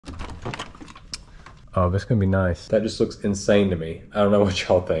Oh, this is gonna be nice. That just looks insane to me. I don't know what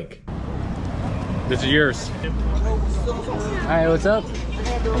y'all think. This is yours. Hi, what's up?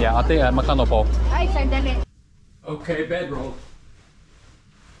 Yeah, ate, makano po. Ay, sandali. Okay, bedroll.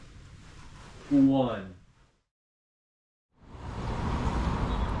 1.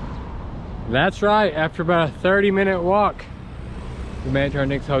 That's right, after about a 30-minute walk, we made it to our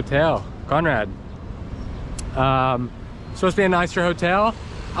next hotel, Conrad. Supposed to be a nicer hotel.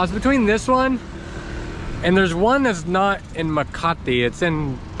 I was between this one, and there's one that's not in Makati, it's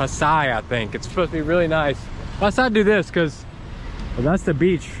in Pasay, I think. It's supposed to be really nice. But I decided to do this because that's the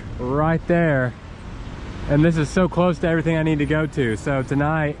beach right there. And this is so close to everything I need to go to. So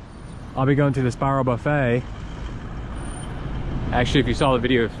tonight, I'll be going to the Spiral Buffet. Actually, if you saw the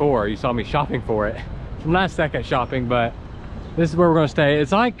video before, you saw me shopping for it. Last second shopping, but this is where we're gonna stay.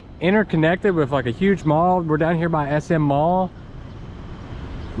 It's like interconnected with like a huge mall. We're down here by SM Mall,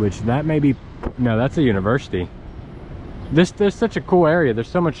 which that may be, no, that's a university. There's such a cool area. There's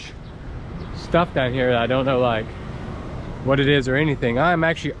so much stuff down here that I don't know like what it is or anything. I'm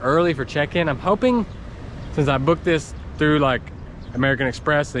actually early for check-in. I'm hoping, since I booked this through like American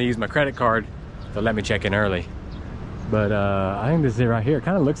Express, they use my credit card, they'll let me check in early. But I think this is it right here. It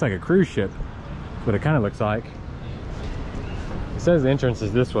kind of looks like a cruise ship. That's what it kind of looks like. It says the entrance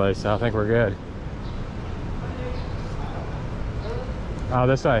is this way, so I think we're good. Oh,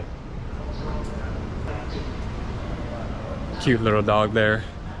 this way. Cute little dog there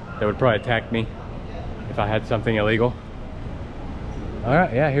that would probably attack me if I had something illegal. All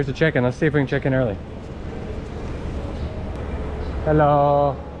right, yeah, here's the check-in. Let's see if we can check in early.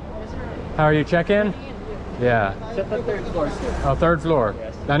 Hello. How are you? Check-in? Yeah. It's at the 3rd floor, sir. Oh, 3rd floor.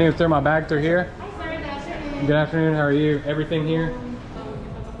 Yes. I need to throw my bag through here. Good afternoon. How are you? Everything here?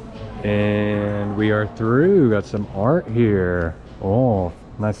 And we are through. Got some art here. Oh,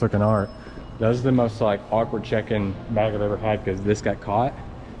 nice looking art. That was the most like awkward check-in bag I've ever had because this got caught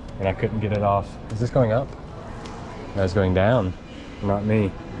and I couldn't get it off. Is this going up? That's going down. Not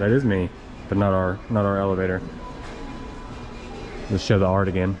me. That is me, but not our elevator. Let's show the art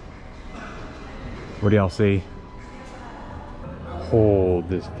again. What do y'all see? Oh,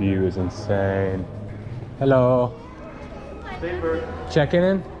 this view is insane. Hello. Checking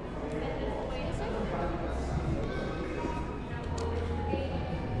in?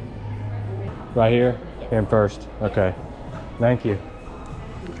 Right here? In first. Okay. Thank you.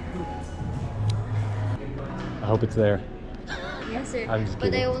 I hope it's there. Yes, sir. I'm just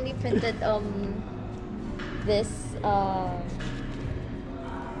but kidding. I only printed this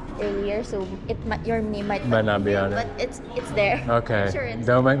earlier, so your name might not be on it. but it's there. Okay. Insurance.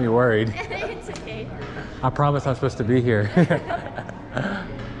 Don't make me worried. It's okay. I promise I'm supposed to be here.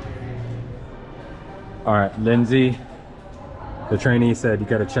 All right, Lindsay, the trainee, said you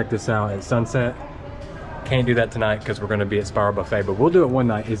got to check this out at sunset. Can't do that tonight because we're going to be at Spiral Buffet, but we'll do it one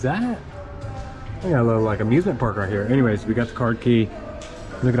night. Is that? We got a little like amusement park right here. Anyways, we got the card key.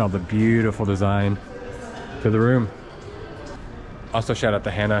 Look at all the beautiful design to the room. Also, shout out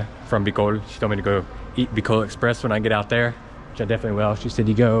to Hannah from Bicol. She told me to go eat Bicol Express when I get out there, which I definitely will. She said,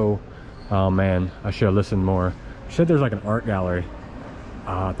 you go. Oh man, I should have listened more. She said there's like an art gallery.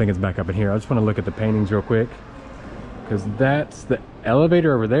 I think it's back up in here. I just want to look at the paintings real quick because that's the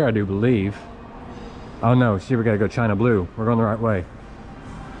elevator over there, I do believe. Oh no, see, we gotta go China Blue. We're going the right way.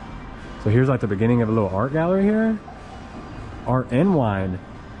 So here's like the beginning of a little art gallery here. Art and wine.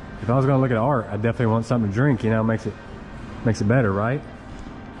 If I was gonna look at art, I definitely want something to drink, you know, makes it better, right?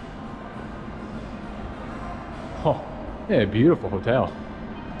 Oh, yeah, beautiful hotel.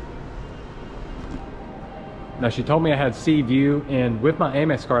 Now she told me I had sea view, and with my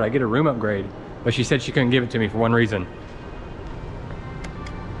Amex card I get a room upgrade, but she said she couldn't give it to me for one reason.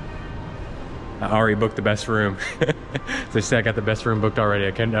 I already booked the best room. They said I got the best room booked already.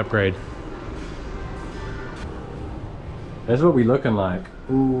 I couldn't upgrade. That's what we looking like.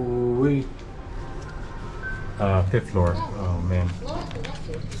 Ooh wee. 5th floor. Oh man.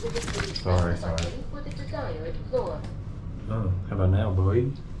 Sorry. Oh, how about now, boy?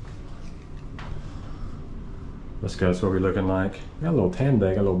 Let's go. That's what we're looking like. Got a little tan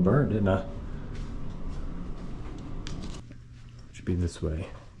bag. Got a little burnt, didn't I? Should be this way.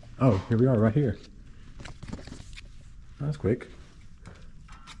 Oh, here we are, right here. That's quick.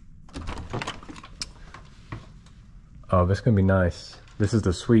 Oh, this is gonna be nice. This is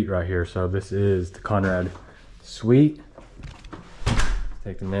the suite right here. So this is the Conrad suite.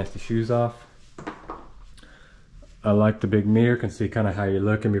 Take the nasty shoes off. I like the big mirror, can see kind of how you're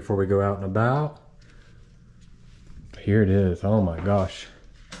looking before we go out and about. Here it is. Oh my gosh.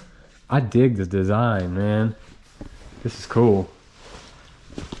 I dig the design, man. This is cool.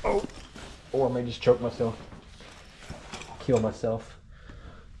 Oh, Or I may just choke myself. Kill myself.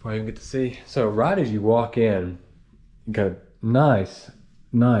 Probably even get to see. So right as you walk in, you got a nice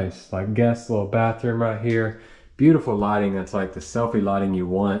like guest little bathroom right here. Beautiful lighting. That's like the selfie lighting you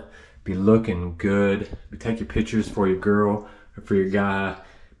want. Be looking good. Take your pictures for your girl or for your guy.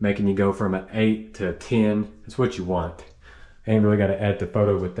 Making you go from an 8 to a 10. That's what you want. Ain't really got to edit the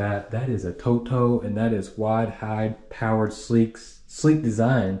photo with that. That is a Toto, and that is wide, high, powered, sleek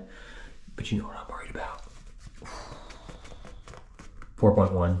design. But you know what I'm worried about.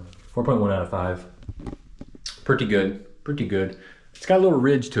 4.1. 4.1 out of 5. Pretty good. Pretty good. It's got a little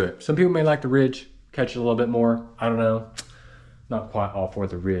ridge to it. Some people may like the ridge. Catch it a little bit more. I don't know. Not quite all for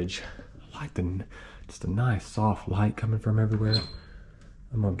the ridge. I like just a nice soft light coming from everywhere.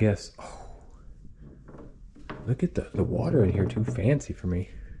 I'm gonna guess. Oh. Look at the water in here, too fancy for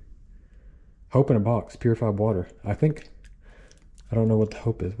me. Hope in a box, purified water. I don't know what the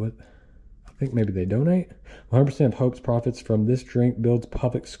Hope is. I think maybe they donate. 100% of Hope's profits from this drink builds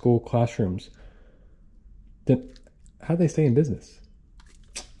public school classrooms. Then how do they stay in business?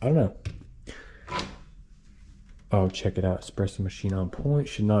 I don't know. Oh, check it out. Espresso machine on point.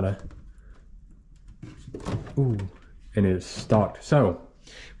 Should not have. Ooh, and it is stocked. So,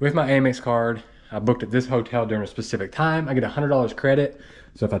 with my Amex card, I booked at this hotel during a specific time. I get $100 credit.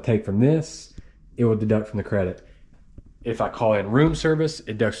 So if I take from this, it will deduct from the credit. If I call in room service,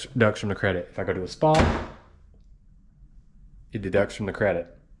 it deducts from the credit. If I go to the spa, it deducts from the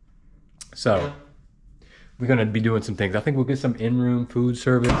credit. So we're gonna be doing some things. I think we'll get some in-room food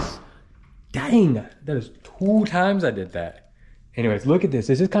service. Dang, that is 2 times I did that. Anyways, look at this.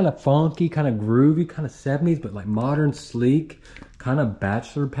 This is kind of funky, kind of groovy, kind of 70s, but like modern, sleek, kind of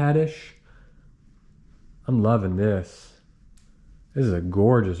bachelor pad-ish. I'm loving this. This is a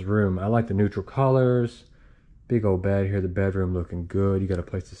gorgeous room. I like the neutral colors. Big old bed here. The bedroom looking good. You got a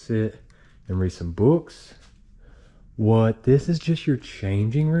place to sit and read some books. What? This is just your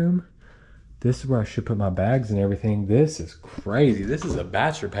changing room? This is where I should put my bags and everything. This is crazy. This is a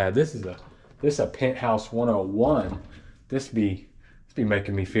bachelor pad. This is a penthouse 101. This be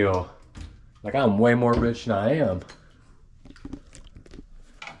making me feel like I'm way more rich than I am.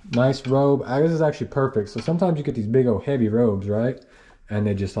 Nice robe. This is actually perfect. So sometimes you get these big old heavy robes, right? And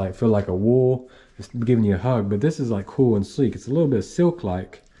they just like feel like a wool. It's giving you a hug. But this is like cool and sleek. It's a little bit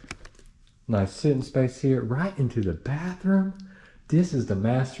silk-like. Nice sitting space here. Right into the bathroom. This is the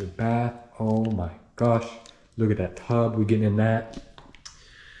master bath. Oh my gosh. Look at that tub. We're getting in that.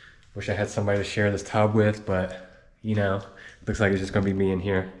 Wish I had somebody to share this tub with, but you know, looks like it's just gonna be me in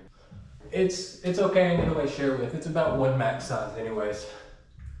here. It's okay. I need nobody to share with. It's about 1 max size anyways.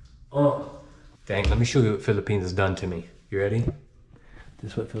 Oh, dang, let me show you what Philippines has done to me. You ready?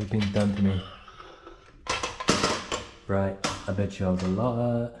 This is what Philippines done to me. Right, I bet you I was a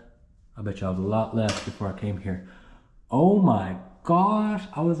lot less before I came here. Oh my gosh,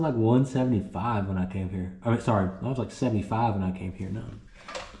 I was like 175 when I came here. I mean, sorry, I was like 75 when I came here. No,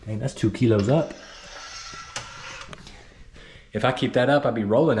 dang, that's 2 kilos up. If I keep that up, I'd be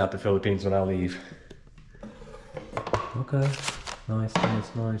rolling out the Philippines when I leave. Okay, nice,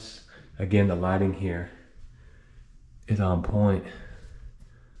 nice, nice. Again, the lighting here is on point.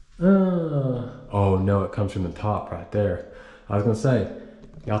 Oh no, it comes from the top right there. I was gonna say,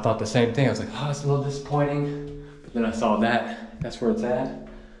 y'all thought the same thing. I was like, oh, it's a little disappointing. But then I saw that. That's where it's at.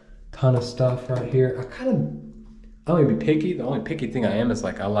 Ton of stuff right here. I don't even be picky. The only picky thing I am is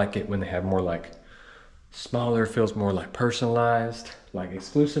like, I like it when they have more like smaller, feels more like personalized, like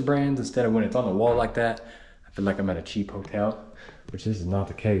exclusive brands instead of when it's on the wall like that. I feel like I'm at a cheap hotel, which this is not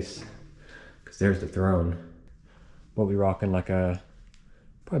the case. Because there's the throne. We'll be rocking like a,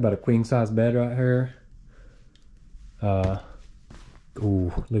 probably about a queen size bed right here.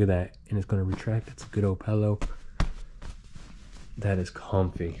 Ooh, look at that. And it's gonna retract. That's a good old pillow. That is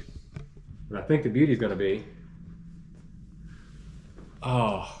comfy. But I think the beauty is gonna be,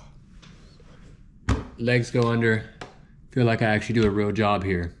 oh, legs go under. Feel like I actually do a real job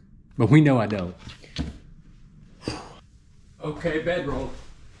here. But we know I don't. Okay, bedroll.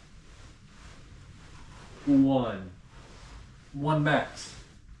 1 max.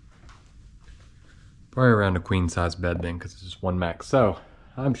 Probably around a queen size bed then, because it's just 1 max. So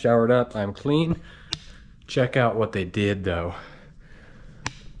I'm showered up, I'm clean. Check out what they did though.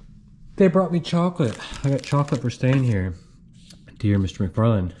 They brought me chocolate. I got chocolate for staying here. Dear Mr.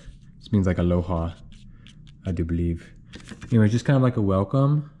 McFarland. This means like aloha, I do believe. Anyway, just kind of like a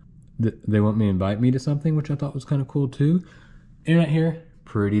welcome. They want me to invite me to something, which I thought was kind of cool too. Internet here,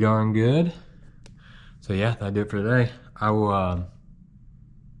 pretty darn good. So yeah, that'll do it for today. I will, oh,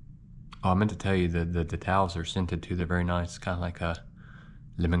 I meant to tell you that the towels are scented too. They're very nice, kind of like a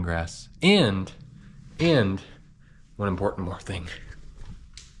lemongrass, and one important more thing.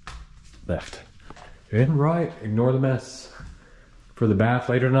 Left and right, ignore the mess. For the bath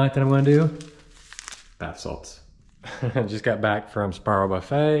later tonight that I'm gonna do, bath salts. I just got back from Spiral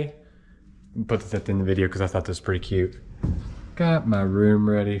Buffet. Put this in the video because I thought this was pretty cute. Got my room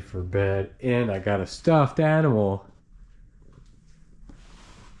ready for bed, and I got a stuffed animal.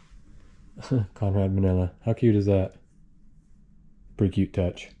 Conrad Manila. How cute is that? Pretty cute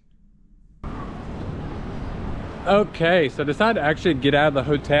touch. Okay, so I decided to actually get out of the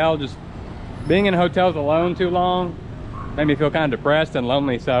hotel. Just being in hotels alone too long made me feel kind of depressed and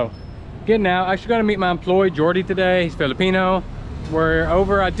lonely. So getting out, actually going to meet my employee Jordy today. He's Filipino. We're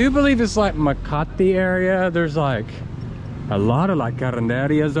over, I do believe it's like Makati area. There's like a lot of like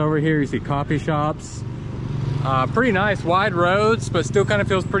carinderias over here. You see coffee shops. Pretty nice wide roads, but still kind of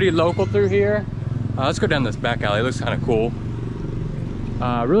feels pretty local through here. Let's go down this back alley. It looks kind of cool.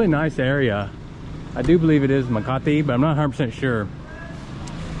 Really nice area. I do believe it is Makati, but I'm not 100% sure.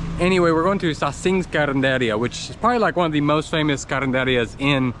 Anyway, we're going to Sasing's Carinderia, which is probably like one of the most famous carinderias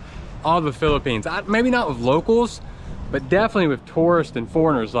in all the Philippines. Maybe not with locals, but definitely with tourists and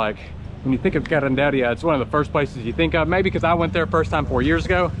foreigners. Like when you think of Carinderia, it's one of the first places you think of. Maybe because I went there first time 4 years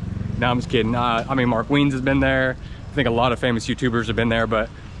ago. No, I'm just kidding. I mean, Mark Wiens has been there. I think a lot of famous YouTubers have been there, but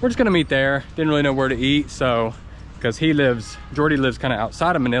we're just gonna meet there. Didn't really know where to eat, so because Jordy lives kind of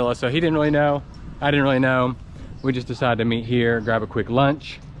outside of Manila, so he didn't really know. I didn't really know. We just decided to meet here, grab a quick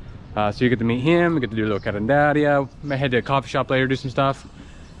lunch. So you get to meet him, we get to do a little carinderia. May head to a coffee shop later, do some stuff.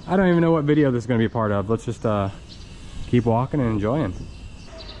 I don't even know what video this is gonna be a part of. Let's just keep walking and enjoying.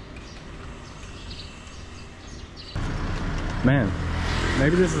 Man,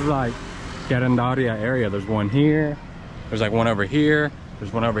 maybe this is like carinderia area. There's one here. There's like one over here.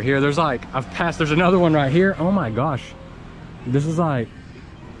 There's one over here. There's like, there's another one right here. Oh my gosh. This is like,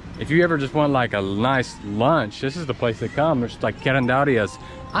 if you ever just want like a nice lunch, this is the place to come. There's like carinderias.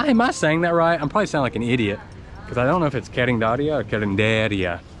 Am I saying that right? I'm probably sounding like an idiot because I don't know if it's carinderia or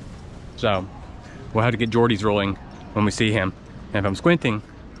carinderia. So we'll have to get Jordy's rolling when we see him. And if I'm squinting,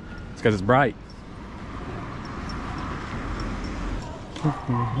 it's because it's bright.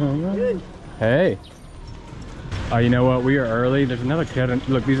 Hey. Oh, you know what? We are early. There's another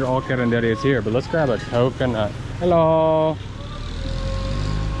look, these are all carinderias here, but let's grab a coconut. Hello.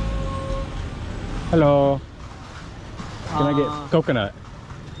 Hello. Can I get coconut?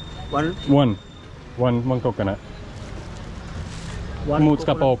 One coconut. One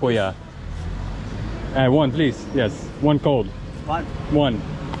ka po, kuya. One, please. Yes. One cold. One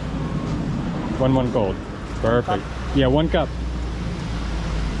cold. Perfect. Yeah, 1 cup.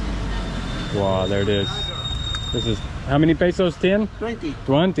 Wow, there it is. This is how many pesos? 10? 20.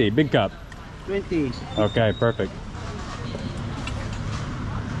 20. Big cup. 20. Okay, perfect.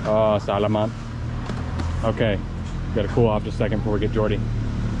 Oh, salamat. Okay, gotta cool off just a second before we get Jordy.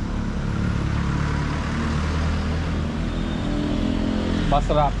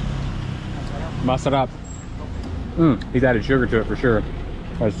 Masarap. Masarap. He's added sugar to it for sure.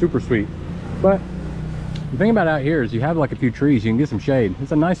 It's super sweet. But the thing about out here is you have like a few trees, you can get some shade.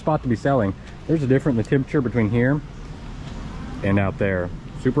 It's a nice spot to be selling. There's a difference in the temperature between here and out there.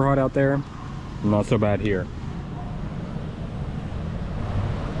 Super hot out there, not so bad here.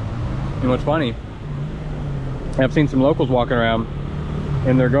 And what's funny, I've seen some locals walking around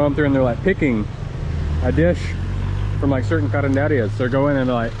and they're going through and they're like picking a dish from like certain carinderias. They're going and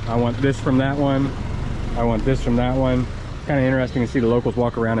they're like, I want this from that one, I want this from that one. It's kind of interesting to see the locals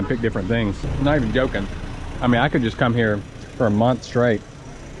walk around and pick different things. I'm not even joking. I mean, I could just come here for a month straight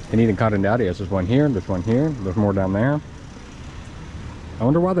and eating carinderias. There's one here, there's one here, there's more down there. I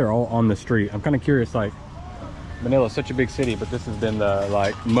wonder why they're all on the street. I'm kind of curious, like, Manila's such a big city, but this has been the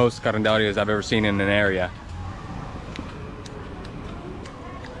like most carinderias I've ever seen in an area.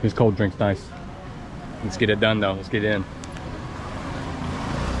 This cold drink's nice. Let's get it done though, let's get in.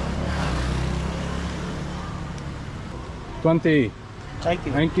 $20. Thank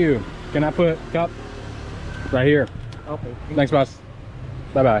you. Thank you. Can I put cup right here? Okay. Thanks, boss.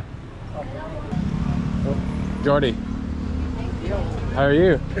 Bye-bye. Okay. Jordy, how are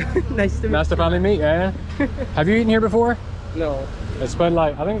you? Nice to meet Nice to finally meet, yeah? Have you eaten here before? you. No. It's been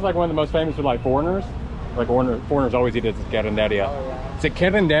like, I think it's like one of the most famous for like foreigners. Like foreigners always eat it at carinderia. Oh, yeah. Is it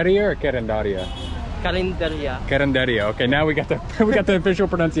carinderia or carinderia? Carinderia. Carinderia. Okay, now we got the official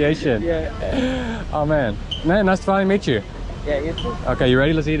pronunciation. Yeah. Oh man, nice to finally meet you. Yeah, you too. Okay, you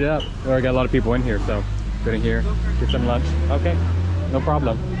ready? Let's eat it up. We already got a lot of people in here, so get in here, get some lunch. Okay, no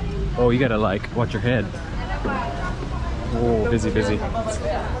problem. Oh, you gotta like watch your head. Oh, busy.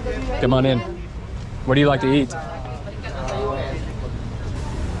 Come on in. What do you like to eat?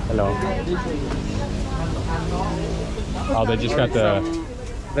 Hello. Oh, they just got the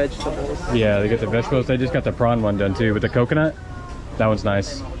vegetables. Yeah, they got the vegetables. They just got the prawn one done too with the coconut. That one's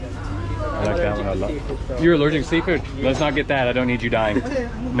nice. I like that one a lot. You're allergic to seafood? Let's not get that. I don't need you dying.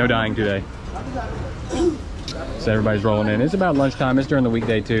 No dying today. So everybody's rolling in. It's about lunchtime. It's during the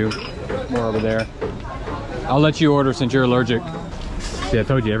weekday too. More over there. I'll let you order since you're allergic. See, I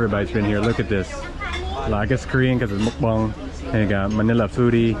told you everybody's been here. Look at this. Well, I guess Korean because it's mukbang. And you got Manila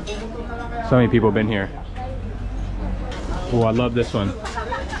foodie. So many people have been here. Oh, I love this one.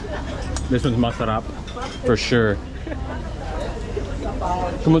 This one's masarap for sure.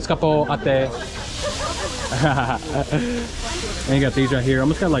 Kumusta po, ate? And you got these right here.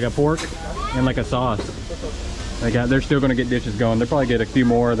 Almost got like a pork and like a sauce. They're still gonna get dishes going. They'll probably get a few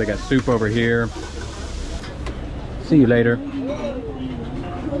more. They got soup over here. See you later.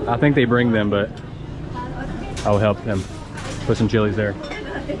 I think they bring them, but I'll help them. Put some chilies there.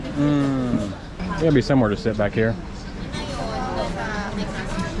 There'll be somewhere to sit back here.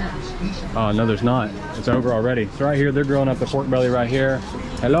 Oh, no, there's not. It's over already. So right here, they're grilling up the pork belly right here.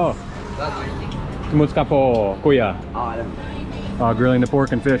 Hello. Kumusta po, kuya? Grilling the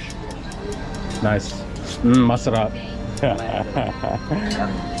pork and fish. Nice. Masarap.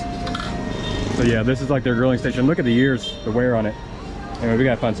 So yeah, this is like their grilling station. Look at the years, the wear on it. Anyway, we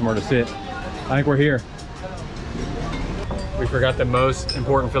gotta find somewhere to sit. I think we're here. We forgot the most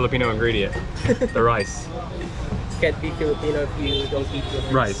important Filipino ingredient, the rice. Can't be Filipino if you don't eat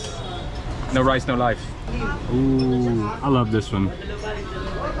rice. No rice, no life. Ooh, I love this one.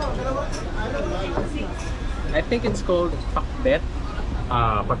 I think it's called pakbet.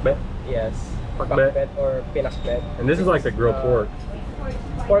 Pakbet? Yes. Pakbet. Pakbet or pinakbet. And this is like the grilled pork.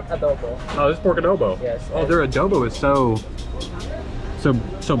 Pork adobo. Oh, this is pork adobo. Yes. Oh, their adobo is so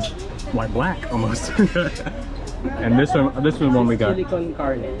like black almost. And this one we got. Chili con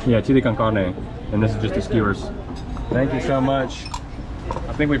carne. Yeah, chili con carne. And this is just the skewers. Thank you so much.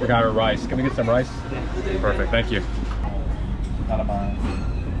 I think we forgot our rice. Can we get some rice? Perfect, thank you. I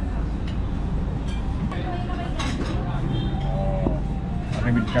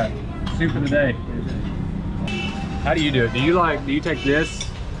think we just got soup of the day. How do you do it? Do you take this?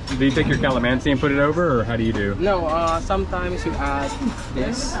 Do you take your calamansi and put it over, or how do you do? No, sometimes you add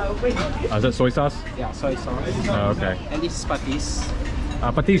this. Is that soy sauce? Yeah, soy sauce. Oh, okay. And this is patis.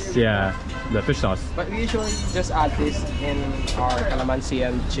 Patis, yeah, the fish sauce. But we usually just add this in our calamansi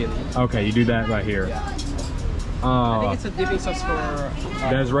and chili. Okay, you do that right here. Yeah. I think it's a dipping sauce for...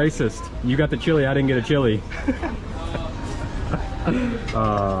 That's racist. You got the chili, I didn't get a chili.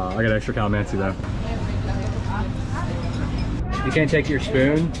 I got extra calamansi though. You can't take your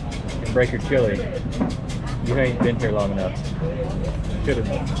spoon and break your chili. You ain't been here long enough. There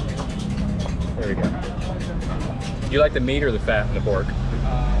we go. You like the meat or the fat in the pork?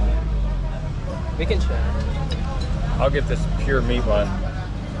 We can share. I'll get this pure meat one.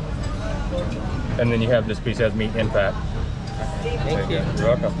 And then you have this piece that has meat and fat. Thank you.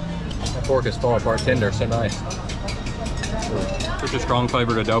 You're welcome. The pork is falling apart tender, so nice. Such a strong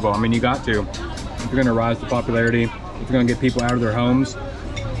flavored adobo. I mean, you got to. If you're gonna rise to popularity, if you're gonna get people out of their homes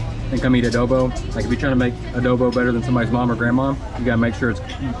and come eat adobo, like if you're trying to make adobo better than somebody's mom or grandma, you gotta make sure it's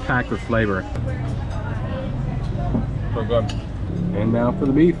packed with flavor. So good. And now for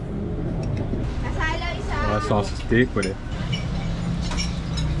the beef. Oh, that sauce is thick with it.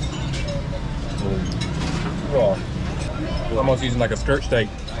 Oh, almost using like a skirt steak.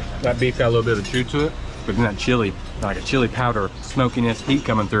 That beef got a little bit of chew to it, but then that chili, like a chili powder, smokiness, heat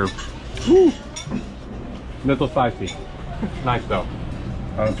coming through. Woo! Little spicy. Nice though.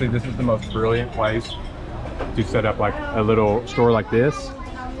 Honestly, this is the most brilliant place to set up like a little store like this,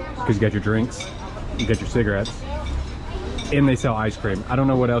 because you got your drinks, you got your cigarettes, and they sell ice cream. I don't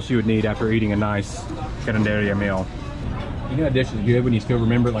know what else you would need after eating a nice calendaria meal. You know, a dish is good when you still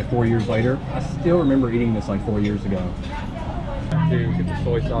remember it like 4 years later. I still remember eating this like 4 years ago. To get the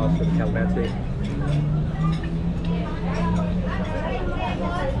soy sauce for the calamansi.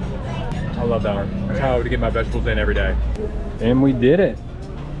 I love that one. That's how I would get my vegetables in every day. And we did it.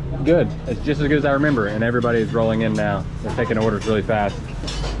 Good. It's just as good as I remember. And everybody's rolling in now. They're taking orders really fast.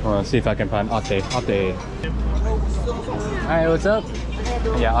 I want to see if I can find ate. Ate. Hi, what's up?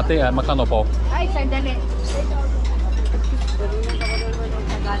 Yeah, ate, makano po? Ay, sandali.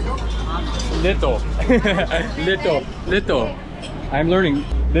 Little. Little. I'm learning.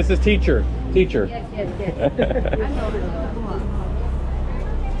 This is teacher. Teacher. Yes.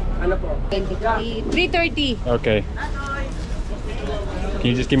 Ano po? 330. Okay. Can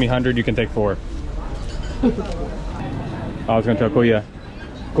you just give me 100? You can take 4. I was gonna tell Kuya.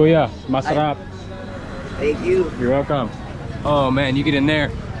 Kuya, masarap. Thank you. You're welcome. Oh man, you get in there.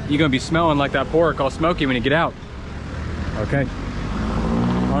 you're gonna be smelling like that pork all smoky when you get out. Okay,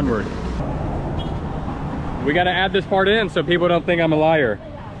 onward. We gotta add this part in so people don't think I'm a liar.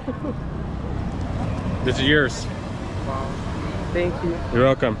 This is yours. Wow. Thank you. You're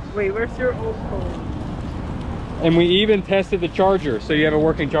welcome. Wait, where's your old phone? And we even tested the charger, so you have a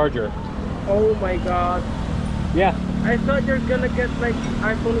working charger. Oh my god. Yeah. I thought you're gonna get like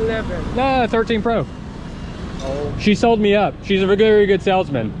iPhone 11. No, 13 Pro. Oh. She sold me up. She's a very good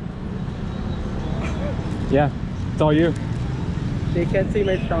salesman. Yeah, it's all you. They can't see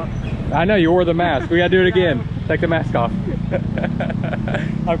my stock. I know, you wore the mask. We gotta do it again. Take the mask off.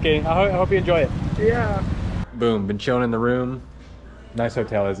 I'm kidding. I hope you enjoy it. Yeah. Boom, been chilling in the room. Nice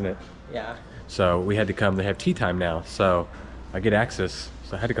hotel, isn't it? Yeah. So we had to come, they have tea time now. So I get access.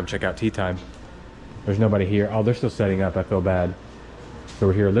 So I had to come check out tea time. There's nobody here. Oh, they're still setting up. I feel bad. So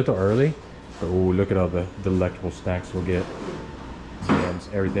we're here a little early. But ooh, look at all the delectable snacks we'll get. Jams,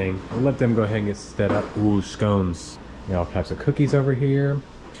 everything. We'll let them go ahead and get set up. Ooh, scones. You know, all types of cookies over here.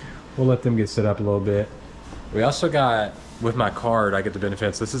 We'll let them get set up a little bit. We also got, with my card, I get the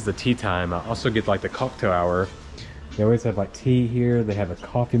benefits. This is the tea time. I also get like the cocktail hour. They always have like tea here. They have a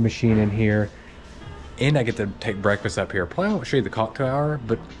coffee machine in here. And I get to take breakfast up here. Probably won't show you the cocktail hour,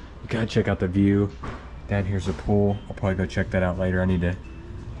 but you gotta check out the view. Down here's the pool. I'll probably go check that out later. I need to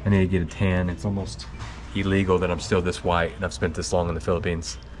get a tan. It's almost illegal that I'm still this white and I've spent this long in the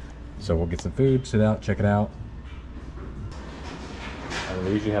Philippines. So we'll get some food, sit out, check it out. And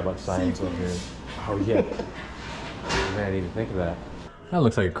they usually have like signs over here. Oh yeah. Man, I didn't even think of that. That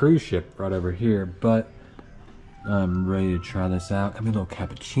looks like a cruise ship right over here, but I'm ready to try this out. Got me a little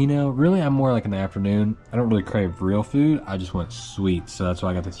cappuccino. Really, I'm more like in the afternoon. I don't really crave real food. I just want sweet. So that's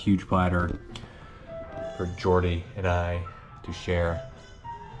why I got this huge platter for Jordy and I to share.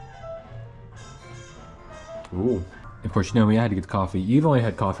 Ooh. Of course, you know me, I had to get the coffee. You've only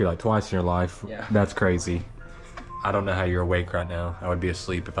had coffee like twice in your life. Yeah. That's crazy. I don't know how you're awake right now. I would be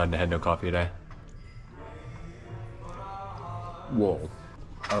asleep if I had no coffee today. Whoa.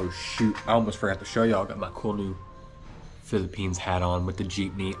 Oh shoot, I almost forgot to show y'all. I got my cool new Philippines hat on with the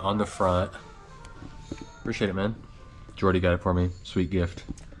jeepney on the front. Appreciate it, man. Jordy got it for me. Sweet gift.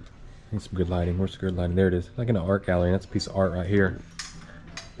 Need some good lighting. Where's the good lighting? There it is. Like in an art gallery. That's a piece of art right here.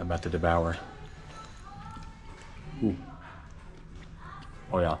 I'm about to devour. Ooh.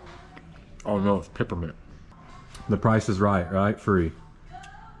 Oh yeah. Oh no, it's peppermint. The price is right? Free.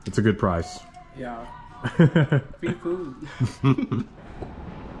 It's a good price. Yeah. Free food.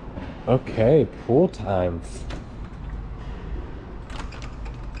 Okay, pool time.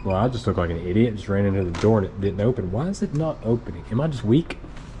 Well, I just look like an idiot. Just ran into the door and it didn't open. Why is it not opening? Am I just weak?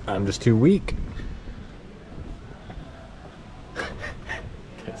 I'm just too weak.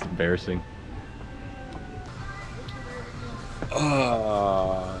 That's embarrassing.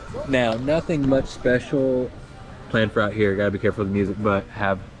 Now, nothing much special planned for out here. Gotta be careful with the music, but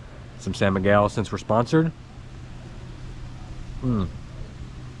have some San Miguel since we're sponsored. And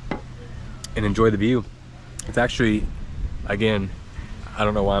enjoy the view. It's actually, again, I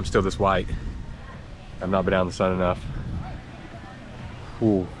don't know why I'm still this white. I've not been out in the sun enough.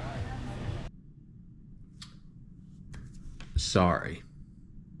 Ooh. Sorry.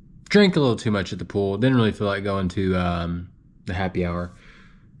 Drank a little too much at the pool. Didn't really feel like going to the happy hour.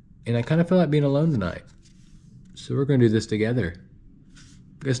 And I kind of feel like being alone tonight. So we're gonna do this together.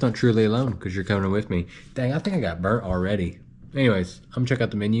 I guess not truly alone because you're coming with me. Dang, I think I got burnt already. Anyways, I'm gonna check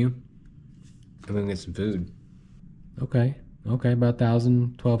out the menu. And we're gonna get some food. Okay, about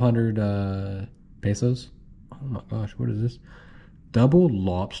 1,200 pesos. Oh my gosh, what is this? Double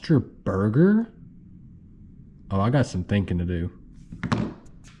lobster burger? Oh, I got some thinking to do.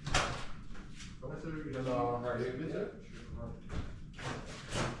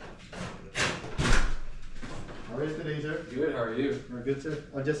 How are you today, sir? Good, how are you? We're good, sir.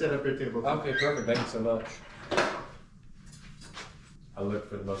 I'll just set up your table. Okay, perfect, thank you so much. I looked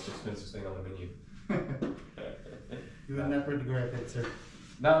for the most expensive thing on the menu. You will not regret it, sir.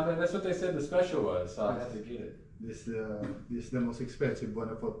 No, man, that's what they said the special was, so I had to get it. This is the most expensive one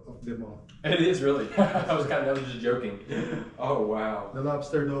of them all. It is really. I was just joking. Oh wow. The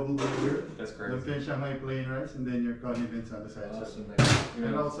lobster double burger. That's crazy. The French Shanghai plain rice, and then your condiments on the side. Awesome, Sir.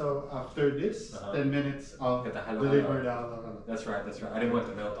 And also after this, 10 minutes, I'll Get the halo. deliver the halo. That's right. I didn't want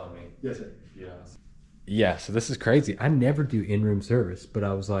it to melt on me. Yes, sir. Yeah, so this is crazy. I never do in-room service, but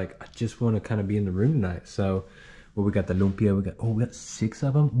I was like, I just want to kind of be in the room tonight. So, well, we got the lumpia. We got 6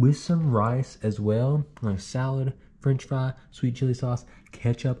 of them with some rice as well. Like salad, French fry, sweet chili sauce,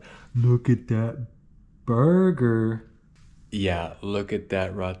 ketchup. Look at that burger. Yeah, look at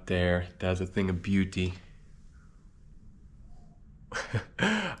that right there. That's a thing of beauty.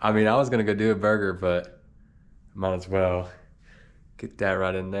 I mean, I was gonna go do a burger, but might as well get that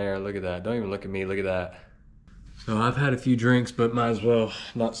right in there. Look at that. Don't even look at me. Look at that. So I've had a few drinks, but might as well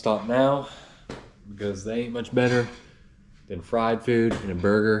not stop now because they ain't much better than fried food and a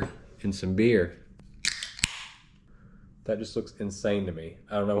burger and some beer. That just looks insane to me.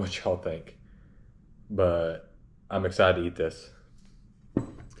 I don't know what y'all think, but I'm excited to eat this.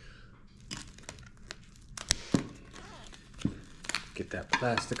 Get that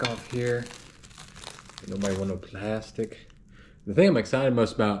plastic off here. Nobody want no plastic. The thing I'm excited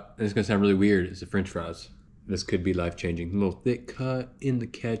most about, and it's gonna sound really weird, is the French fries. This could be life-changing. A little thick cut in the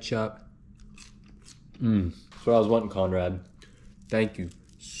ketchup. That's what I was wanting, Conrad. Thank you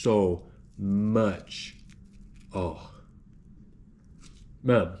so much. Oh.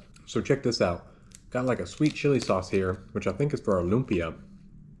 Man, so check this out. Got like a sweet chili sauce here, which I think is for our lumpia.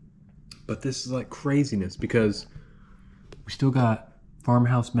 But this is like craziness because we still got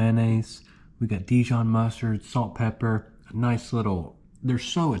farmhouse mayonnaise. We got Dijon mustard, salt, pepper, a nice little, they're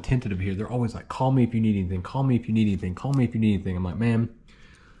so attentive here. They're always like, call me if you need anything, call me if you need anything, call me if you need anything. I'm like, man,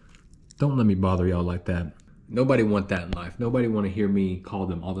 don't let me bother y'all like that. Nobody want that in life. Nobody want to hear me call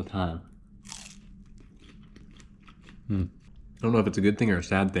them all the time. I don't know if it's a good thing or a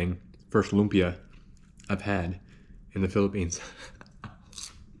sad thing. First lumpia I've had in the Philippines.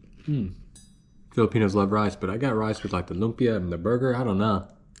 Filipinos love rice, but I got rice with like the lumpia and the burger. I don't know.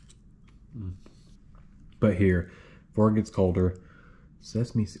 But here, before it gets colder,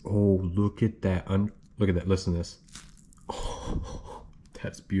 sesame seed. Oh, look at that. Look at that. Listen to this. Oh,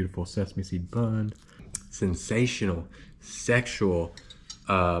 that's beautiful. Sesame seed bun. Sensational. Sexual.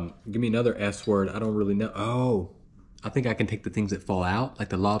 Give me another S word. I don't really know. Oh, I think I can take the things that fall out, like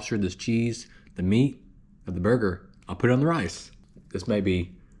the lobster, this cheese, the meat of the burger. I'll put it on the rice. This may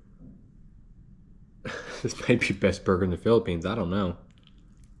be best burger in the Philippines. I don't know.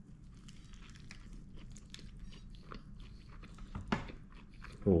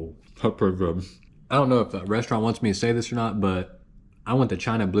 Oh, that's pretty good. I don't know if the restaurant wants me to say this or not, but I went to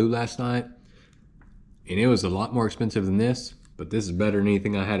China Blue last night, and it was a lot more expensive than this, but this is better than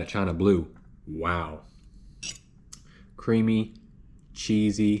anything I had at China Blue. Wow. Creamy,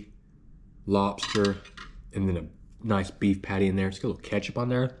 cheesy, lobster, and then a nice beef patty in there. Just got a little ketchup on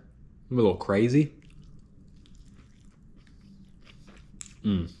there. I'm a little crazy.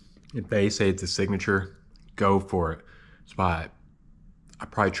 If they say it's a signature, go for it. That's why I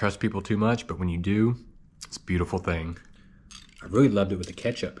probably trust people too much, but when you do, it's a beautiful thing. I really loved it with the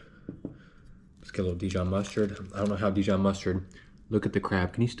ketchup. Let's get a little Dijon mustard. I don't know how Dijon mustard. Look at the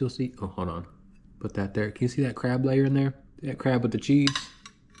crab. Can you still see? Oh, hold on. Put that there. Can you see that crab layer in there? That crab with the cheese?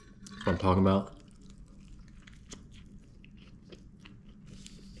 That's what I'm talking about.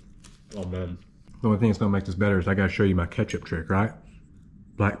 Oh, man. The only thing that's gonna make this better is I gotta show you my ketchup trick, right?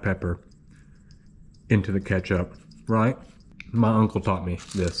 Black pepper into the ketchup, right? My uncle taught me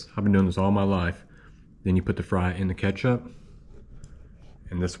this. I've been doing this all my life. Then you put the fry in the ketchup,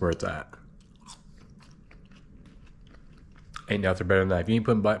 and this is where it's at. Ain't nothing better than that. If you ain't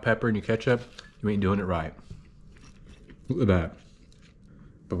putting black pepper in your ketchup, you ain't doing it right. Look at that.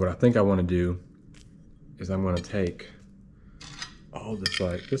 But what I think I want to do is I'm going to take all this,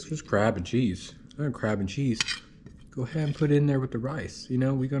 like, this was crab and cheese. Crab and cheese. Go ahead and put it in there with the rice. You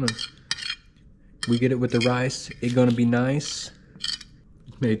know, we get it with the rice. It's gonna be nice.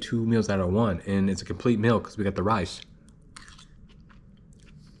 Made 2 meals out of 1, and it's a complete meal because we got the rice.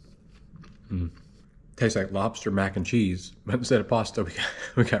 Tastes like lobster mac and cheese, but instead of pasta,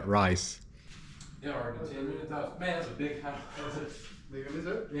 we got rice. Yeah, already 10 minutes. Man, that's a big house.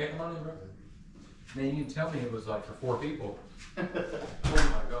 Yeah, come on in, bro. Man, you didn't tell me it was like for 4 people. Oh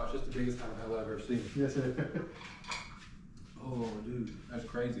my gosh, that's the biggest house I've ever seen. Yes, sir. Oh, dude, that's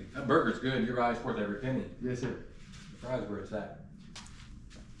crazy. That burger's good. Your rice worth every penny. Yes, sir. The fries where it's at.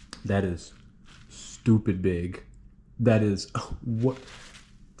 That is stupid big. That is, oh, what?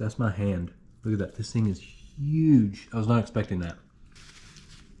 That's my hand. Look at that. This thing is huge. I was not expecting that.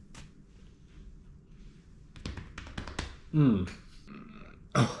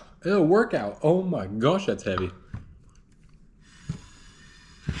 Oh, it'll work out. Oh my gosh, that's heavy.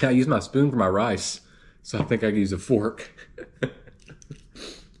 I use my spoon for my rice, so I think I can use a fork.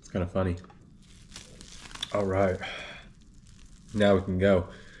 It's kind of funny. All right, now we can go.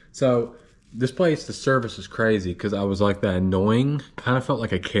 So this place, the service is crazy because I was like that annoying, kind of felt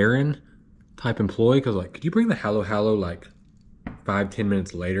like a Karen type employee because like, could you bring the hello like 5-10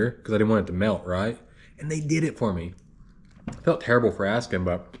 minutes later? Because I didn't want it to melt, right? And they did it for me. I felt terrible for asking,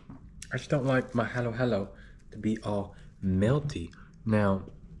 but I just don't like my hello to be all melty. Now,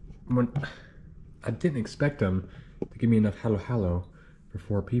 when I didn't expect them to give me enough halo for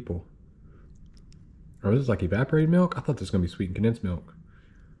 4 people. Oh, this is like evaporated milk? I thought this was gonna be sweetened condensed milk.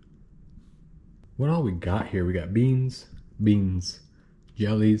 What all we got here? We got beans,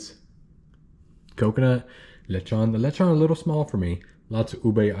 jellies, coconut, lechon. The lechon a little small for me. Lots of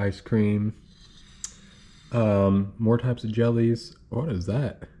ube ice cream. More types of jellies. What is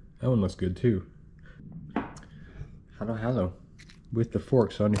that? That one looks good too. Halo. With the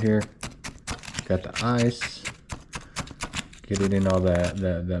forks on here. Got the ice. Get it in all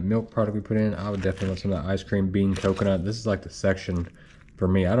that milk product we put in. I would definitely want some of that ice cream, bean, coconut. This is like the section for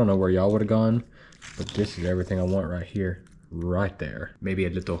me. I don't know where y'all would have gone, but this is everything I want right here. Right there. Maybe a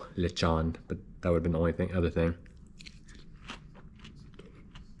little lechon, but that would have been the only other thing.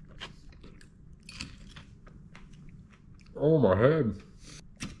 Oh my head.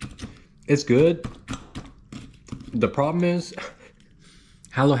 It's good. The problem is,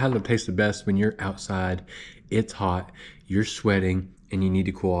 halo tastes the best when you're outside, it's hot, you're sweating, and you need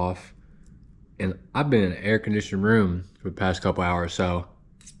to cool off. And I've been in an air-conditioned room for the past couple hours, so.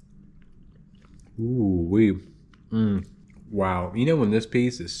 Wow. You know when this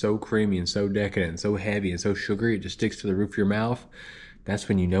piece is so creamy and so decadent and so heavy and so sugary, it just sticks to the roof of your mouth? That's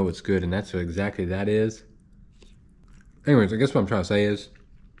when you know it's good, and that's what exactly that is. Anyways, I guess what I'm trying to say is,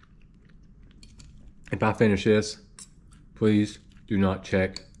 if I finish this, please do not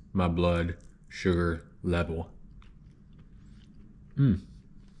check my blood sugar level. The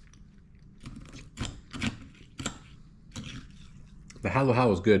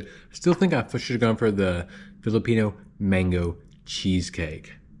halo is good. I still think I should have gone for the Filipino mango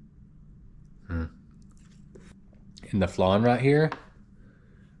cheesecake. And the flan right here,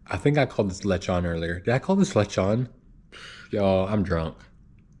 I think I called this lechon earlier. Did I call this lechon? Y'all, I'm drunk.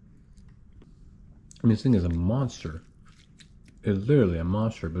 I mean, this thing is a monster. It's literally a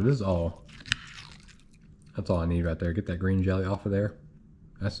monster, but this is all. That's all I need right there. Get that green jelly off of there.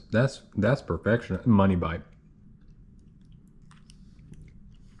 That's perfection. Money bite.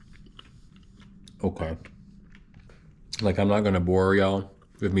 Okay. Like, I'm not gonna bore y'all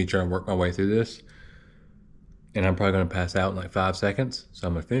with me trying to work my way through this. And I'm probably gonna pass out in like 5 seconds. So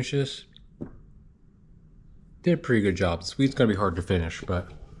I'm gonna finish this. Did a pretty good job. The sweet's gonna be hard to finish,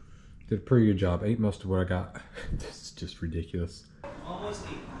 but did a pretty good job. Ate most of what I got. This is just ridiculous. Almost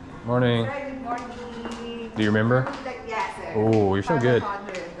Morning. Good morning. Do you remember? Yes, sir. Oh, you're so good.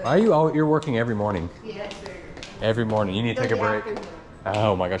 Why are you're working every morning? Yes, sir. Every morning. You need to take a break.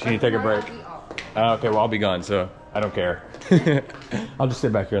 Oh my gosh, you need to take a break. Okay, well, I'll be gone, so I don't care. I'll just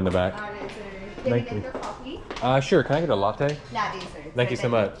sit back here in the back. Alright, sir. Thank Can you. you get your coffee? Sure. Can I get a latte? Latte, sir. Thank you so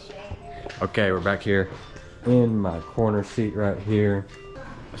much. Okay, we're back here in my corner seat right here.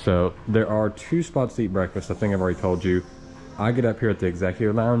 So there are 2 spots to eat breakfast. I think I've already told you. I get up here at the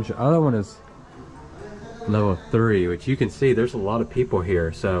executive lounge. The other one is level 3, which you can see there's a lot of people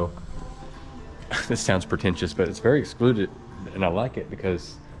here. So this sounds pretentious, but it's very excluded, and I like it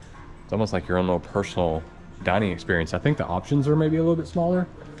because it's almost like your own little personal dining experience. I think the options are maybe a little bit smaller,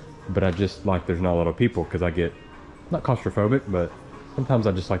 but I just like there's not a lot of people because I get not claustrophobic, but sometimes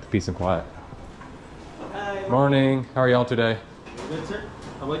I just like the peace and quiet. Hi. Morning. How are y'all today? Good, sir.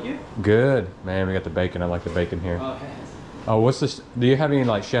 How about you? Good. Man, we got the bacon. I like the bacon here. Okay. Oh, what's this? Do you have any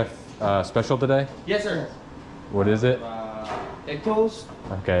like chef special today? Yes, sir. What is it? Egg toast,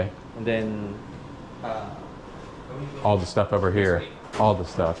 Okay. and then All the stuff over here. All the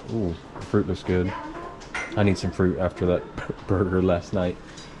stuff. Ooh, the fruit looks good. I need some fruit after that burger last night.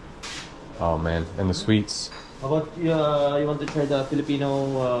 Oh man, and the sweets. how about you want to try the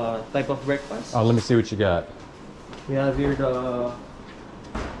Filipino type of breakfast? Oh, let me see what you got. We have here the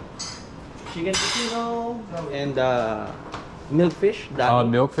chicken casino and milkfish.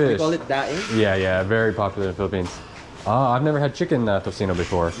 Daing. Milkfish. We call it daing. Yeah, very popular in the Philippines. I've never had chicken tocino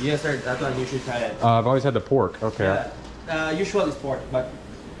before. Yes, sir. That one you should try it. I've always had the pork. Okay. Yeah. Usual is pork, but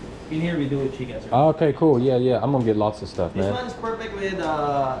in here we do chicken, sir. Okay, cool. Yeah. I'm gonna get lots of stuff, This man. one is perfect with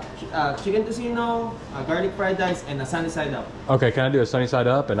chicken tocino, garlic fried rice, and a sunny side up. Okay, can I do a sunny side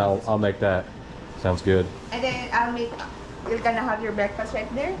up, and I'll make that. Sounds good. And then you're gonna have your breakfast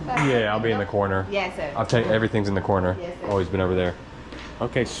right there? Yeah, I'll be in the corner. Yes, sir. I'll take everything's in the corner. Yes, sir. Always been over there.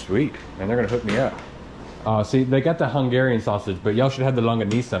 Okay, sweet. Man, they're gonna hook me up. See, they got the Hungarian sausage, but y'all should have the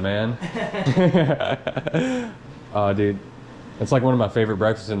longanisa, man. Dude, it's like one of my favorite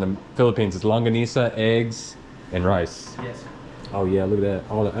breakfasts in the Philippines. It's longanisa, eggs, and rice. Yes. Oh yeah, look at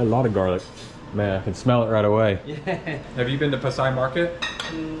that. A lot of garlic. Man, I can smell it right away. Yeah. Have you been to Pasay Market?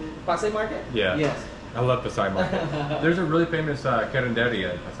 Pasay Market? Yeah. Yes. I love Pasay Market. There's a really famous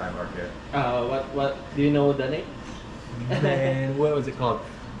carinderia at Pasay Market. What do you know the name? Man, what was it called?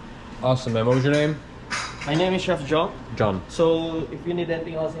 Awesome, man. What was your name? My name is Chef John. John. So if you need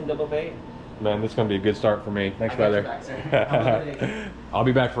anything else in the buffet, Man, this is gonna be a good start for me. Thanks, I got your brother. back, sir. Have a good day. I'll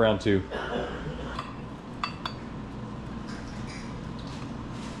be back for round 2.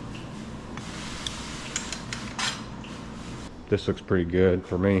 This looks pretty good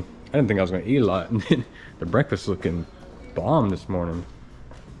for me. I didn't think I was gonna eat a lot. And then the breakfast looking bomb this morning.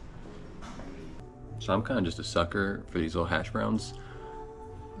 So I'm kind of just a sucker for these little hash browns.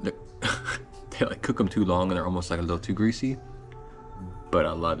 They like cook them too long and they're almost like a little too greasy. But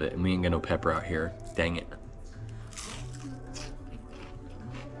I love it, and we ain't got no pepper out here. Dang it.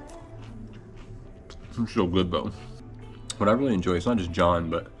 It's so good though. What I really enjoy, it's not just John,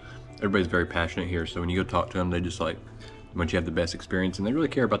 but everybody's very passionate here. So when you go talk to them, they just like, once you have the best experience, and they really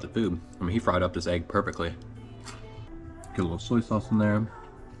care about the food. I mean, he fried up this egg perfectly. Get a little soy sauce in there,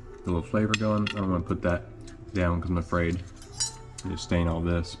 get a little flavor going. I don't want to put that down because I'm afraid to stain all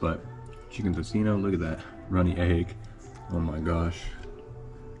this, but chicken tocino, look at that runny egg. Oh my gosh.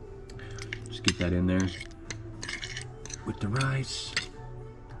 Just get that in there with the rice.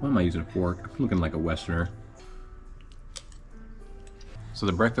 Why am I using a fork? I'm looking like a Westerner. So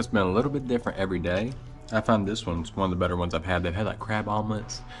the breakfast's been a little bit different every day. I found this one's one of the better ones I've had. They've had like crab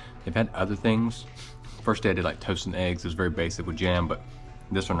omelets. They've had other things. First day I did like toast and eggs. It was very basic with jam, but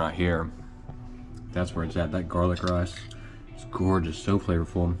this one right here, that's where it's at. That garlic rice, it's gorgeous, so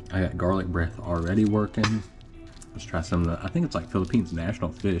flavorful. I got garlic breath already working. Let's try some of the, I think it's like Philippines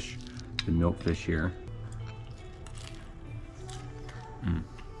national fish, the milkfish here.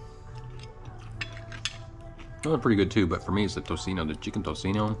 Those are pretty good too, but for me it's the tocino, the chicken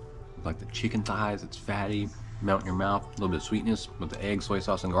tocino. Like the chicken thighs, it's fatty, melt in your mouth, a little bit of sweetness with the egg, soy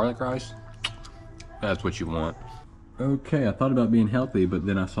sauce, and garlic rice. That's what you want. Okay, I thought about being healthy, but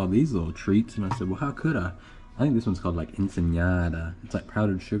then I saw these little treats and I said, well, how could I? I think this one's called like ensañada. It's like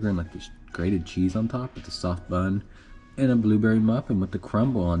powdered sugar and like this grated cheese on top with a soft bun and a blueberry muffin with the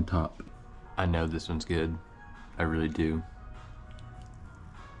crumble on top. I know this one's good. I really do.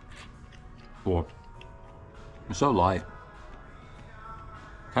 Well, it's so light.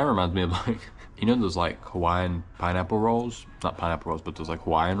 Kind of reminds me of like, you know those like Hawaiian pineapple rolls? Not pineapple rolls, but those like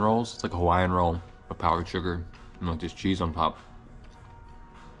Hawaiian rolls. It's like a Hawaiian roll with powdered sugar and like this cheese on top.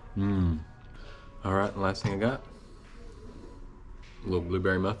 All right, last thing I got, a little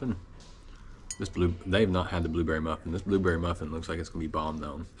blueberry muffin. They've not had the blueberry muffin. This blueberry muffin looks like it's gonna be bomb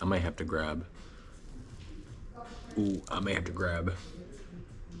though. I may have to grab. Ooh, I may have to grab.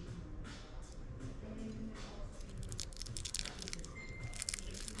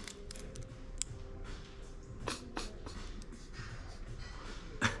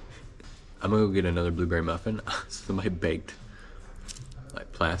 I'm gonna go get another blueberry muffin. Somebody baked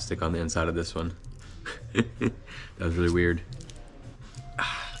like plastic on the inside of this one. That was really weird.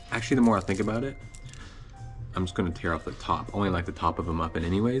 Actually, the more I think about it, I'm just gonna tear off the top. Only like the top of a muffin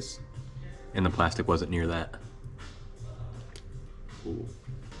anyways. And the plastic wasn't near that. Ooh.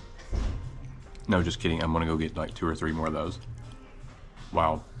 No, just kidding. I'm gonna go get like 2 or 3 more of those.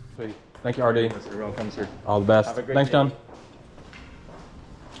 Wow. Sweet. Thank you, RD. You're welcome, sir. All the best. Have a great Thanks, day. John.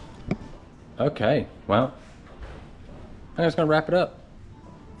 Okay, well, I think that's gonna wrap it up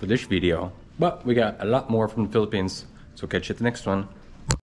for this video. But we got a lot more from the Philippines, so catch you at the next one.